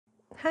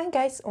Hi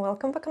guys,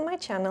 welcome back on my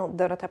channel.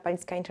 Dorota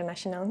Palicka,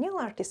 International Nail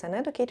Artist and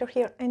Educator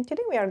here, and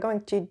today we are going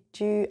to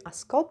do a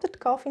sculpted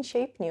coffin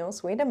shaped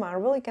nails with a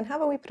marble. You can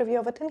have a wee preview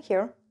of it in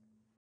here.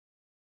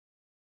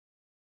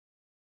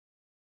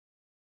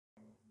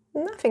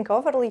 Nothing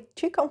overly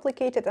too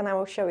complicated, and I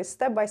will show you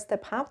step by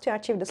step how to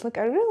achieve this look.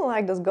 I really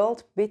like those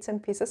gold bits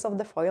and pieces of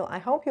the foil. I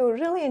hope you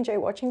really enjoy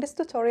watching this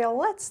tutorial.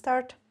 Let's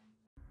start!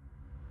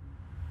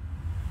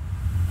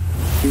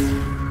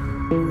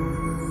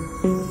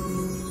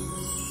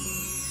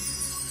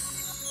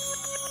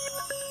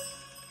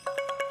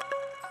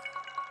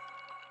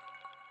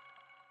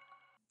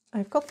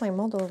 I've got my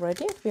model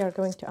ready. We are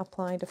going to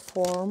apply the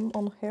form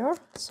on here.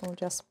 So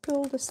just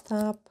pull this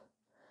tab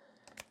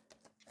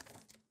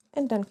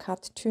and then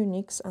cut two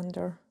nicks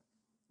under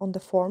on the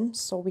form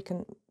so we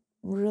can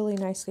really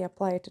nicely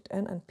apply it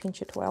in and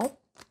pinch it well.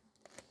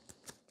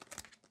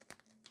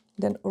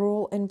 Then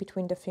roll in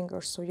between the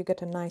fingers so you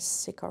get a nice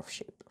C-curve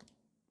shape.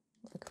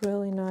 Like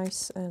really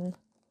nice, and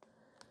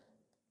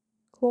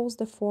close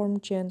the form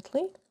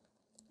gently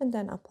and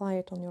then apply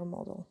it on your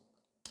model.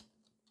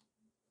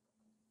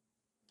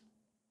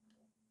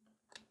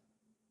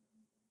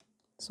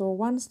 So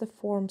once the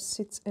form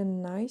sits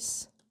in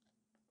nice,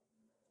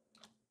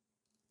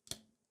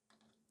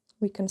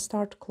 we can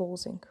start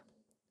closing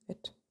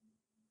it.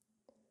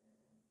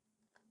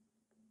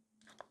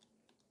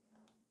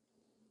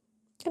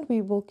 And we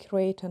will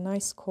create a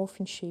nice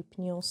coffin shape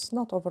nails,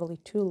 not overly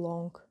too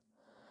long.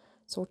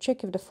 So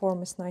check if the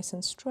form is nice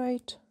and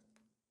straight.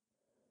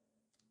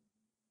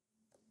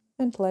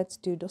 And let's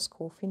do this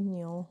coffin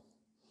nail.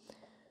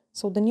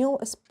 So the nail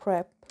is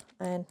prepped,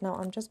 and now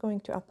I'm just going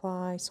to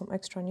apply some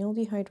extra nail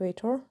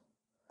dehydrator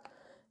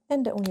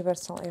and the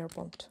universal air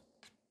bond.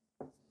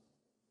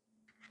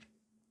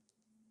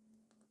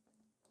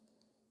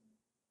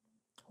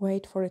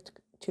 Wait for it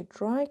to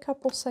dry a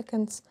couple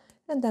seconds,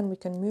 and then we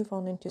can move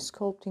on into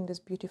sculpting this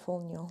beautiful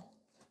nail.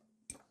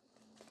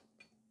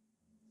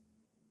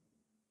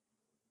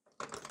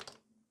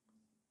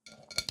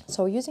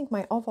 So using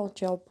my oval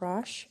gel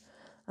brush,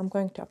 I'm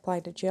going to apply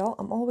the gel.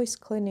 I'm always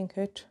cleaning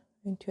it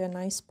into a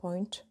nice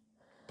point.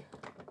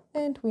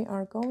 And we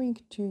are going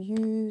to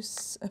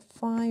use a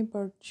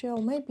fiber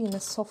gel, maybe in a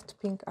soft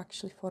pink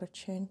actually for a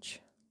change.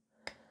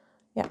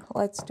 Yeah,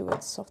 let's do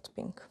it soft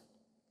pink.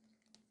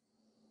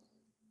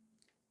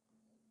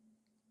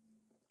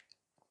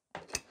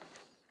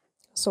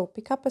 So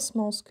pick up a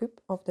small scoop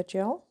of the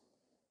gel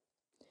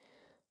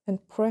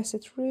and press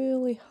it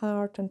really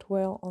hard and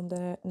well on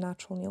the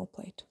natural nail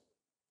plate.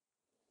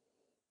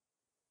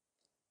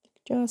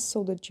 Just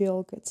so the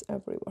gel gets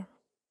everywhere.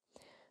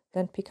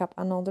 Then pick up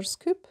another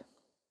scoop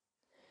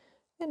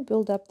and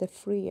build up the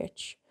free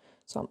edge.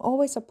 So I'm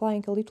always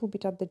applying a little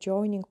bit at the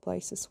joining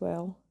place as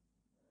well,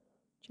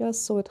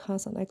 just so it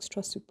has an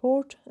extra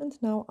support. And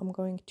now I'm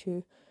going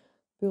to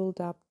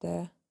build up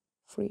the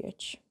free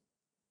edge.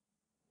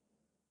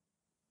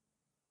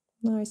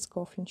 Nice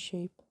coffin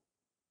shape.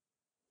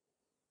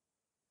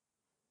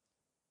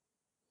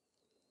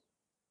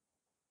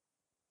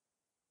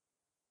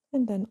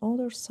 And then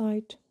other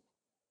side.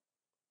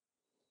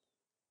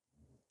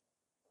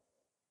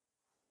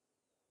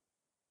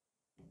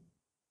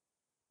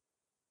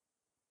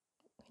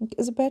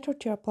 It's better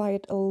to apply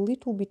it a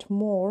little bit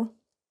more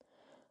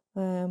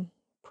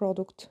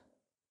product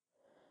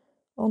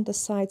on the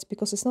sides,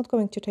 because it's not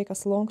going to take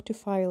us long to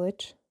file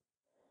it.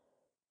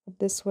 But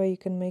this way you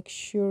can make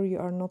sure you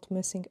are not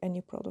missing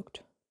any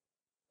product.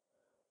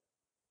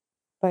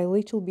 By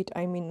little bit,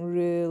 I mean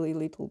really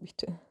little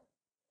bit.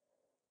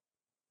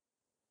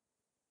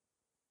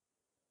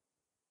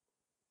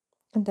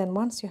 And then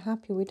once you're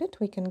happy with it,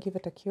 we can give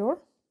it a cure.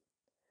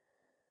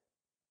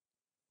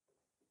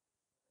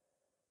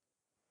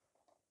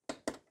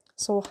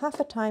 So half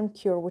a time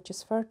cure, which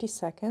is 30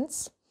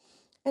 seconds.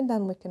 And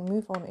then we can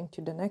move on into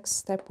the next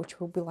step,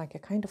 which will be like a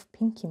kind of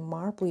pinky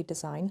marbly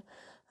design.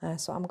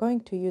 So I'm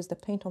going to use the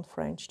paint on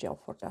French gel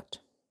for that.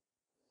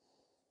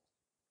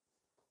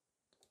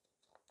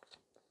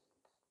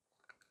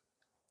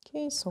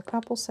 Okay, so a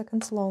couple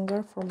seconds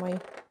longer for my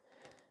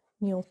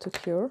nail to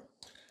cure.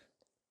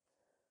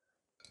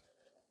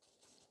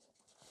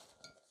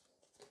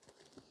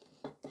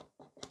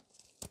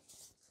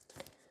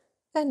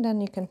 And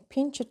then you can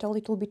pinch it a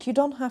little bit. You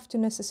don't have to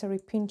necessarily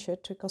pinch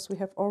it, because we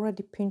have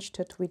already pinched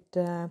it with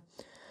the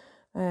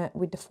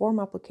form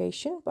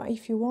application. But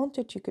if you want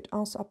it, you could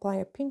also apply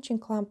a pinching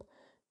clamp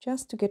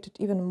just to get it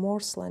even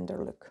more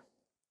slender look.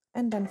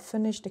 And then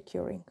finish the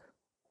curing.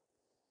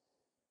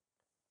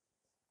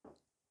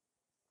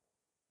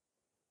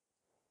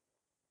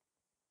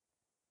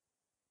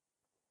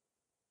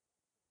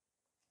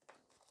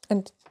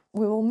 And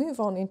we will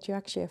move on into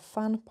actually a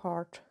fun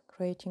part,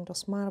 creating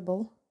those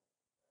marble.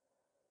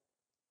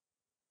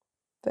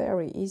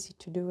 Very easy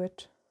to do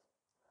it.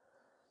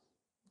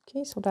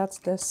 Okay, so that's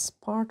this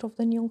part of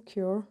the nail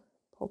cure.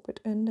 Pop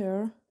it in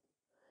there.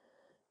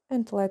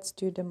 And let's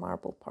do the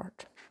marble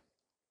part.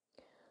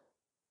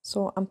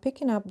 So I'm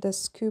picking up the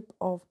scoop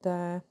of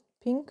the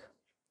pink,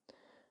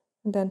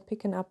 and then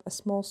picking up a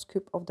small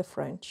scoop of the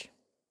French.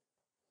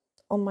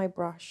 on my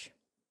brush.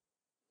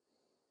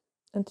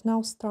 And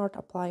now start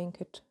applying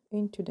it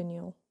into the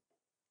nail.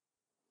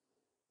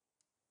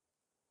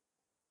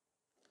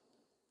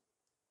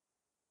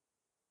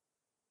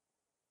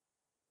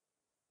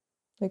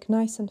 Like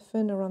nice and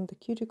thin around the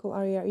cuticle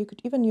area. You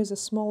could even use a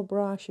small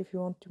brush if you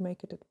want to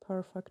make it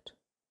perfect.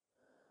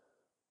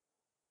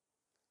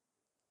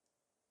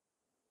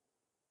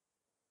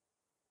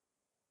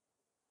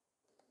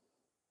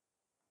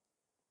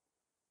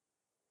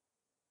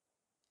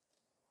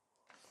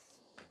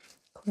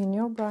 Clean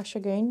your brush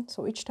again.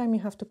 So each time you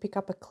have to pick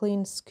up a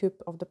clean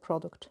scoop of the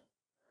product.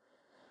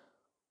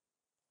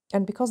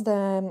 And because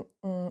the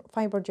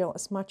fiber gel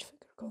is much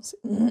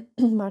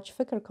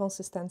thicker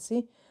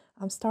consistency,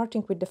 I'm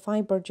starting with the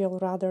fiber gel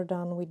rather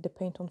than with the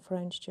paint on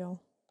French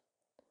gel.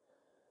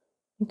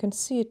 You can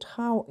see it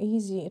how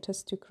easy it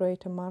is to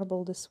create a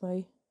marble this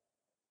way.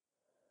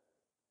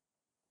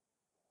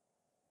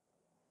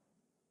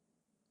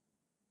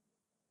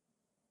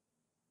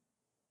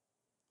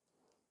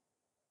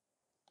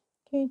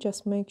 Okay,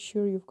 just make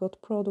sure you've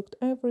got product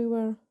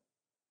everywhere.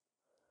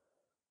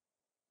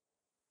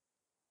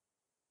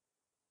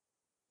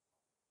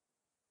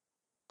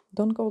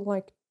 Don't go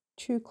like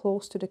too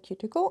close to the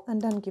cuticle,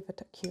 and then give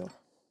it a cure.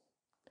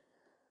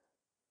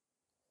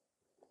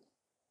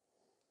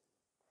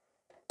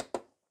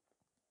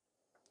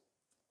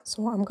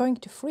 So I'm going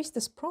to freeze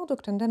this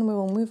product, and then we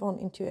will move on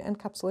into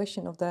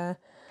encapsulation of the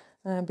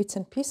bits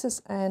and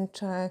pieces and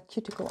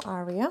cuticle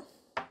area.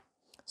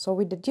 So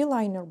with the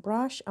D-liner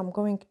brush, I'm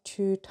going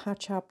to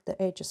touch up the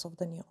edges of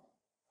the nail.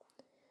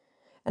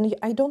 And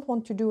I don't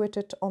want to do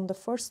it on the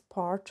first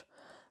part,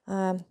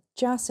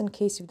 just in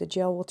case if the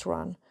gel would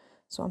run.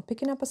 So I'm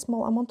picking up a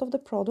small amount of the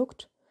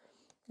product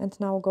and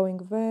now going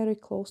very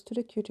close to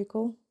the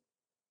cuticle.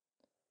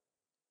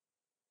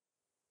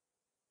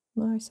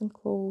 Nice and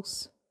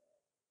close.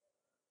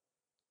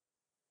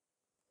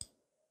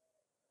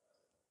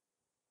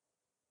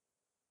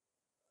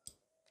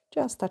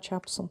 Just touch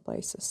up some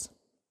places.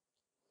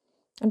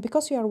 And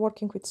because you are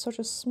working with such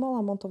a small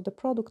amount of the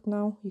product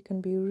now, you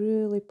can be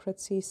really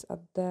precise at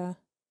the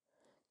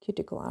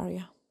cuticle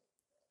area.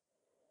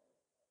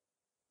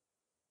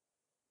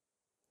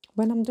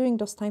 When I'm doing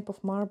those type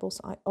of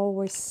marbles, I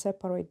always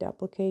separate the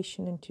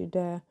application into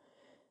the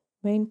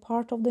main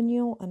part of the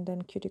nail and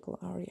then cuticle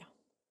area.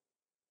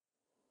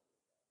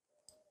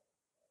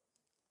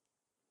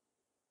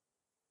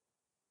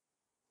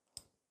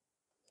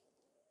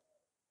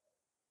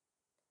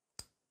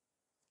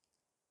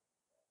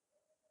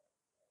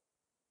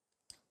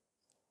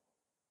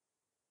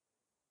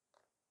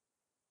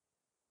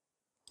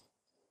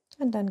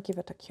 And then give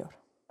it a cure.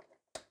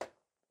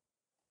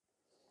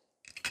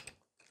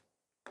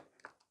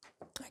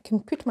 I can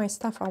put my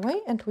stuff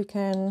away and we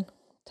can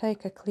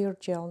take a clear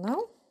gel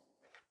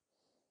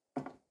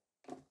now.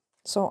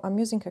 So I'm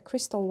using a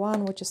crystal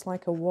one, which is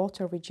like a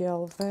watery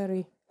gel,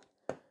 very,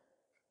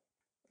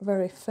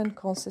 very thin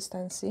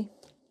consistency.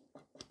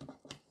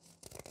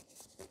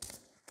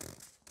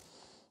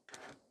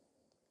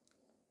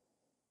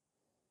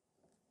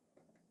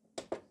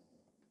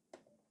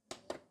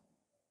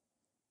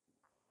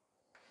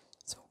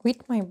 So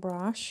with my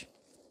brush,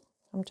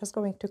 I'm just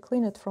going to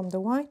clean it from the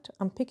white.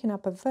 I'm picking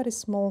up a very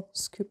small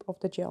scoop of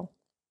the gel,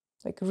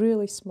 like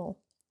really small.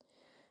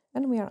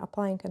 And we are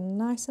applying a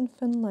nice and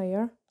thin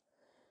layer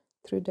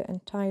through the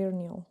entire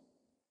nail.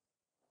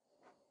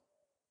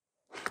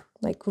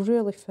 Like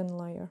really thin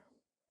layer.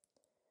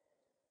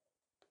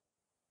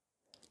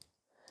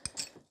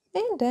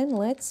 And then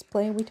let's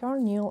play with our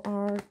nail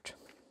art.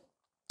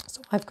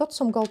 So I've got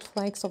some gold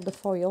flakes of the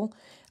foil.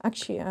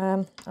 Actually,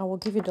 I will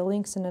give you the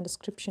links in the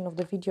description of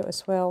the video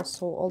as well,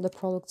 so all the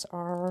products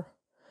are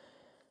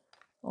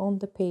on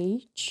the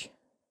page.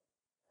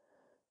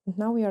 And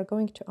now we are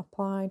going to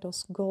apply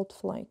those gold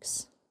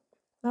flakes.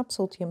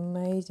 Absolutely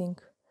amazing.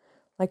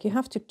 Like you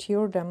have to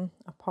tear them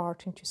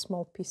apart into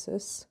small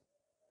pieces.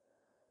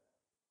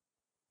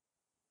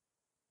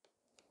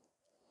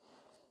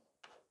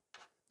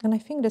 And I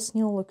think this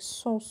nail looks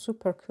so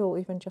super cool,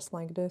 even just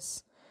like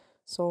this.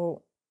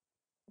 So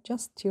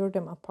just tear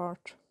them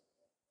apart.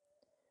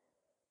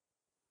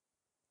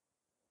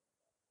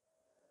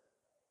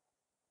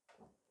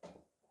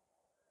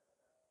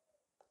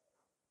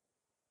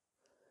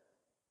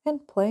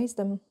 And place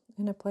them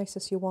in the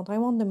places you want. I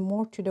want them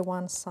more to the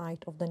one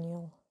side of the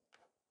nail.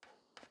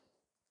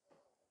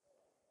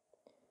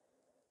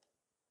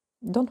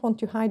 Don't want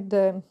to hide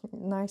the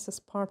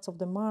nicest parts of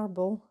the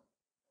marble,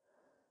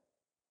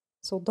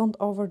 so don't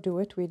overdo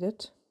it with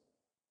it.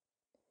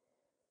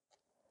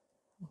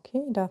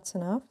 Okay, that's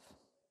enough.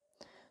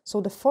 So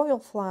the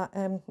foil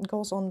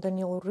goes on the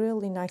nail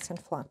really nice and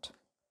flat.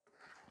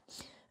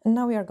 And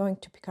now we are going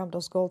to pick up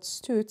those gold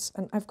studs,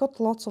 and I've got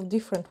lots of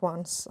different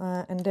ones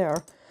in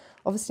there.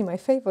 Obviously my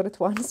favorite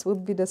ones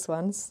would be these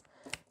ones.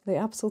 They're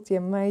absolutely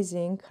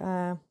amazing,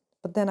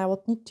 but then I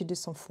would need to do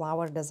some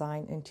flower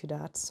design into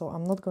that, so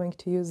I'm not going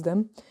to use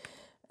them.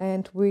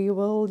 And we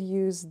will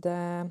use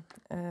the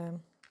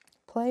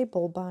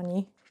Playable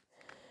Bunny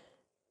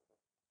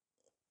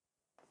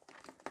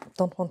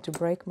don't want to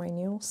break my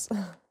nails.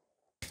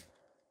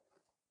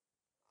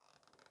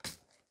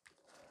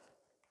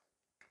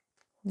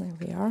 There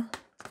we are.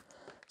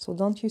 So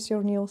don't use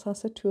your nails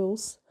as a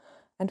tools.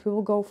 And we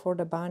will go for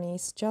the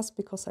bunnies just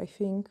because I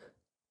think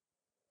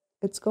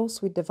it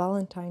goes with the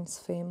Valentine's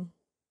theme.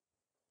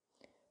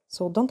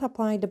 So don't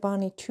apply the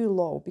bunny too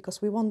low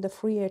because we want the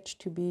free edge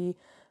to be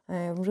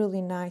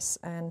really nice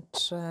and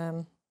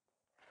thin.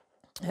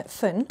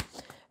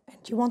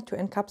 And you want to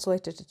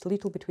encapsulate it a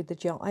little bit with the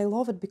gel. I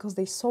love it because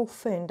they're so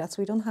thin that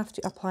we don't have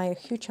to apply a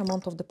huge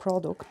amount of the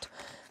product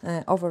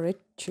over it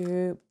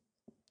to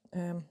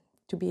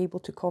be able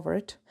to cover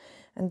it.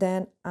 And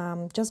then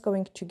I'm just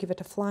going to give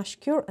it a flash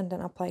cure and then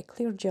apply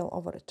clear gel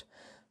over it.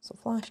 So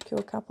flash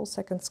cure, couple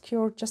seconds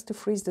cure just to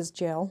freeze this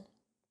gel.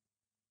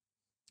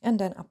 And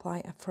then apply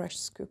a fresh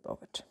scoop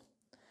of it.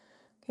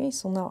 Okay,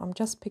 so now I'm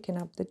just picking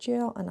up the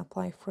gel and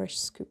apply a fresh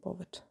scoop of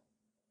it.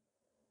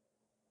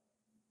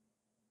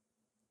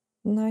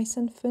 Nice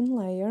and thin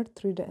layer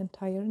through the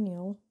entire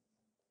nail.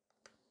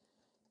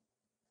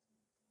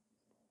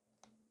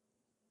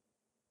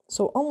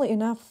 So only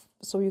enough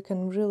so you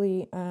can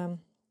really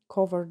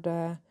cover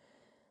the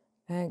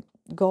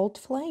gold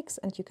flakes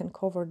and you can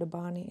cover the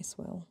bunny as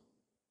well.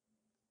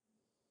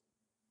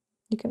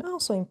 You can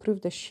also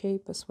improve the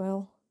shape as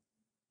well.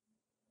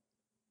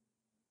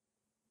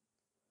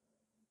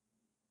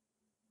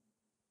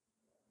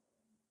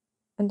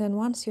 And then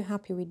once you're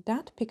happy with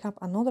that, pick up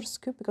another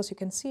scoop because you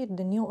can see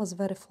the nail is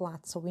very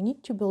flat. So we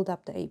need to build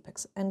up the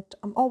apex. And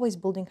I'm always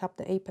building up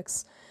the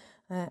apex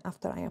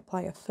after I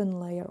apply a thin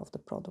layer of the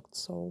product.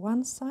 So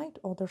one side,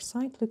 other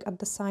side, look at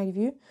the side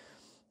view.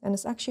 And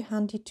it's actually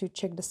handy to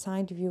check the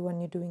side view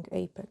when you're doing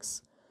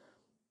apex.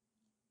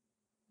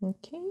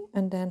 Okay,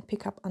 and then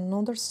pick up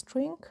another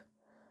string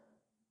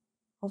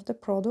of the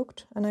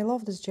product. And I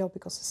love this gel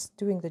because it's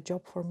doing the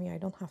job for me. I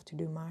don't have to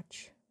do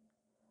much.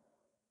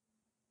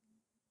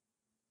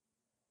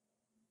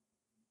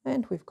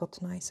 And we've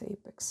got nice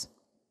apex.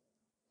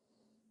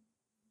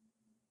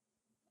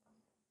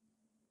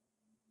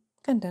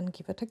 And then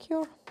give it a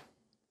cure.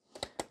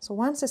 So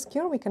once it's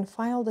cured, we can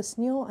file this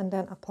nail and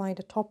then apply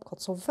the top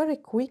coat. So very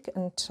quick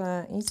and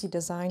easy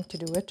design to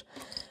do it.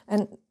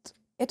 And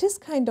it is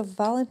kind of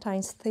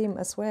Valentine's theme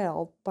as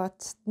well,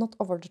 but not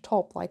over the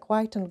top, like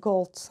white and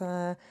gold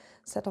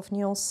set of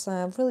nails,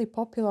 really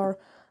popular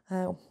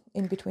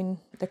in between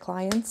the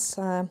clients,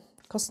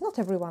 because not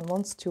everyone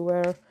wants to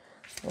wear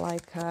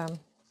like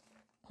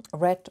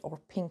red or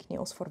pink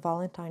nails for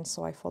Valentine's,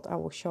 so I thought I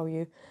will show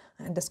you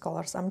this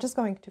colors. I'm just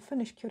going to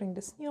finish curing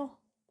this nail.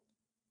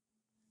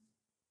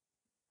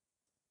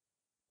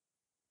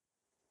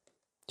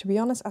 To be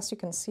honest, as you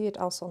can see it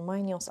also on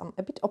my nails, I'm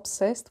a bit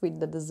obsessed with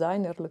the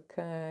designer look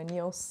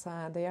nails.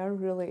 They are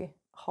really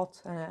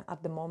hot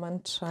at the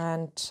moment,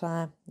 and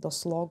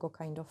those logo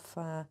kind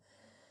of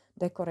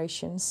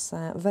decorations,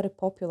 very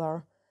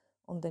popular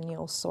on the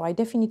nails. So I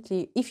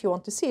definitely, if you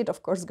want to see it,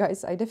 of course,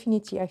 guys, I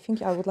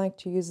think I would like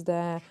to use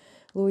the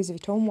Louis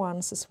Vuitton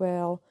ones as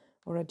well,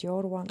 or a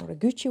Dior one, or a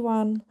Gucci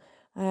one.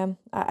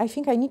 I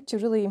think I need to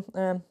really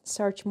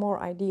search more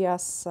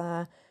ideas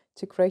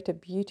to create a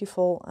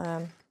beautiful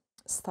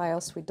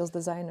styles with those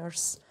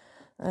designers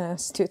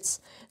studs.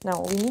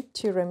 Now we need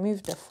to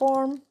remove the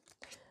form,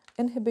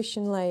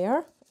 inhibition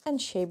layer, and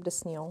shape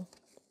the nail.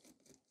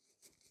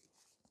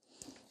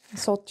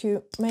 So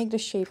to make the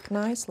shape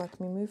nice, let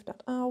me move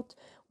that out.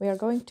 We are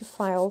going to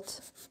file it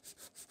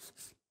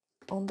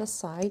on the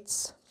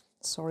sides.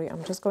 Sorry,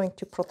 I'm just going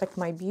to protect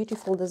my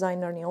beautiful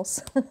designer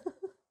nails.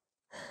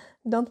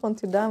 Don't want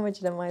to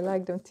damage them, I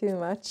like them too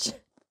much.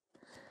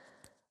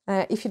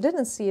 If you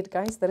didn't see it,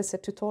 guys, there is a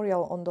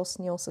tutorial on those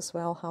nails as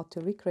well, how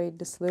to recreate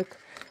this look.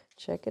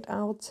 Check it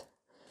out.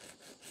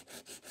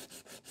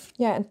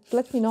 Yeah, and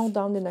let me know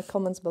down in the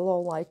comments below,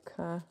 like,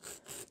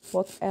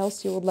 what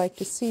else you would like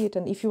to see it,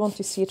 and if you want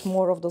to see it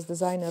more of those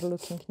designer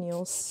looking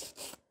nails,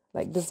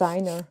 like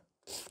designer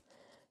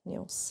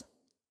nails.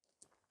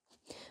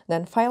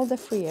 Then file the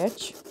free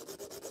edge.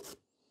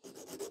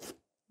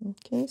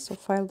 Okay, so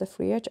file the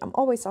free edge. I'm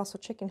always also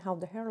checking how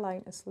the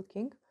hairline is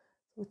looking.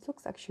 It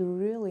looks actually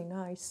really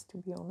nice, to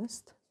be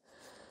honest.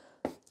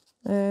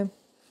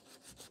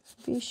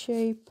 V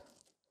shape,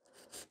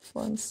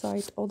 one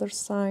side, other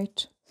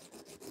side.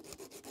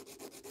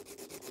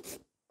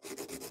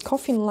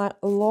 Coffin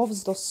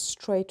loves those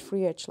straight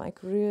free edge, like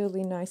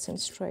really nice and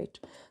straight.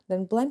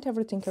 Then blend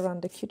everything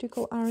around the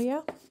cuticle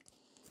area,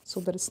 so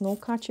there is no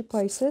catchy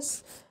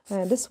places.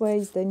 This way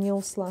the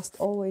nails last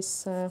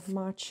always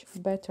much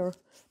better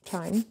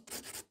time.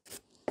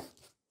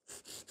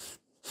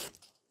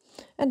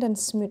 And then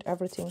smooth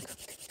everything.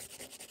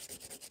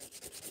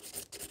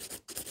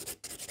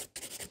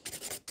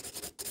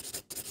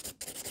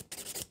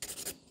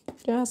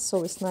 Just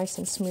so it's nice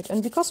and smooth.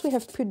 And because we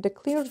have put the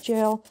clear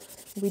gel,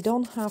 we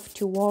don't have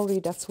to worry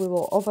that we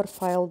will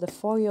overfile the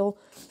foil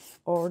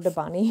or the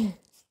bunny.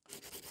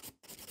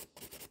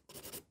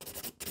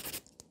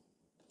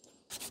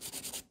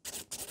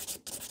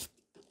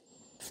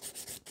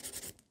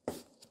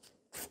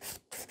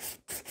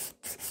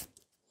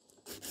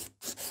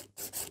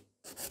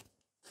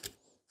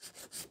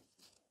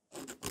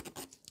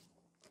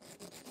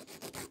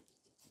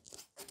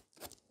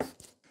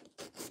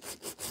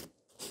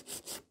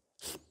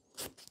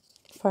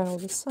 file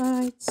the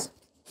sides.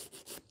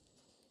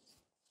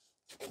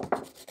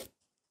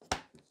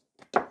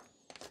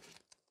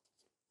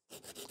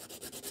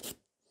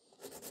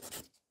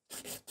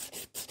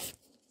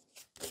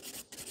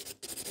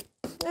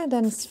 And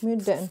then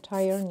smooth the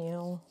entire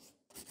nail.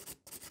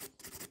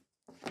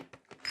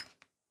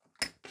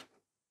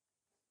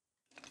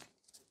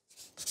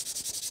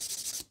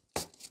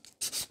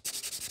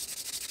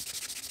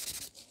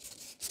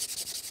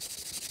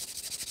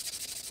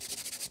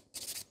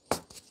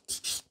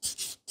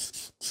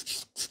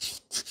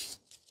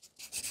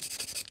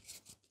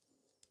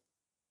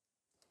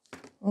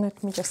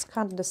 Let me just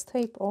cut this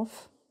tape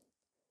off.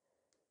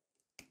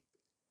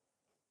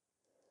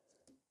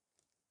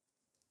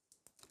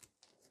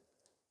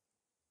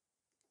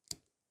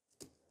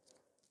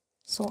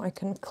 So I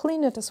can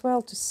clean it as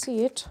well to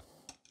see it.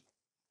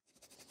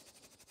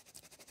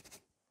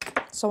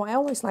 So I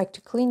always like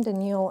to clean the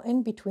nail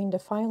in between the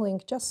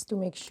filing just to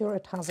make sure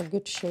it has a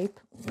good shape.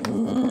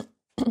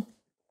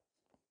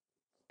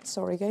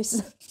 Sorry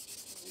guys.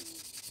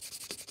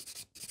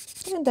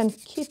 And then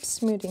keep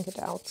smoothing it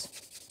out.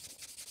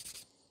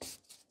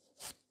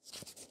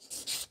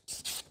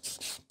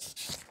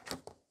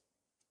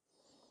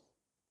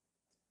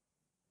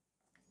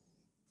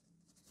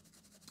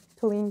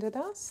 Clean the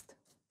dust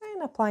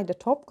and apply the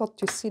top coat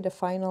to see the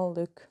final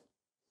look.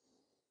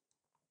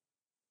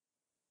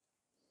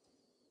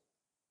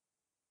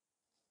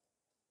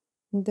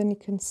 And then you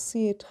can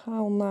see it,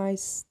 how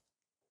nice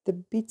the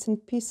bits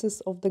and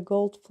pieces of the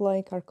gold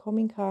flake are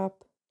coming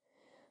up.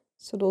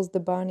 So does the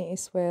bunny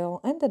as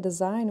well, and the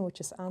design which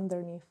is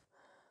underneath.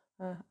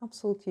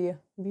 Absolutely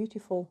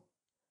beautiful,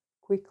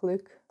 quick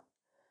look.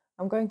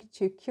 I'm going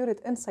to cure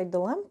it inside the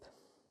lamp.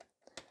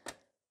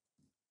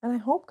 And I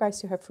hope,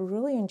 guys, you have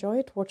really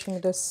enjoyed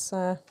watching this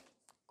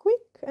quick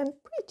and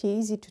pretty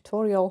easy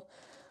tutorial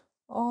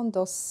on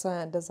those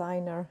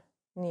designer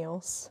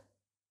nails.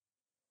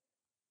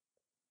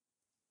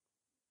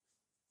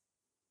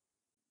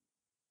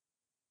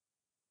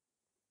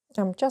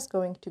 I'm just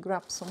going to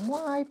grab some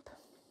wipe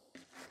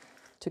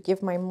to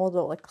give my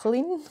model a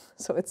clean,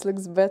 so it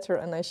looks better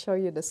and I show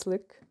you this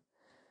look.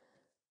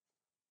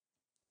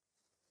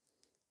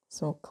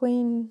 So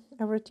clean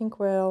everything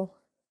well.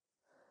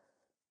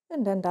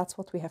 And then that's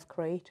what we have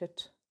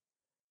created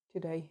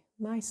today.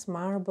 Nice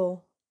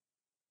marble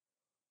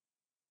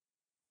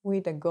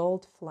with the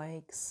gold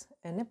flakes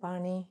and a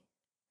bunny.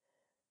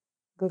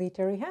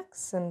 Glittery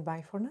hacks, and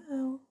bye for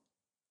now.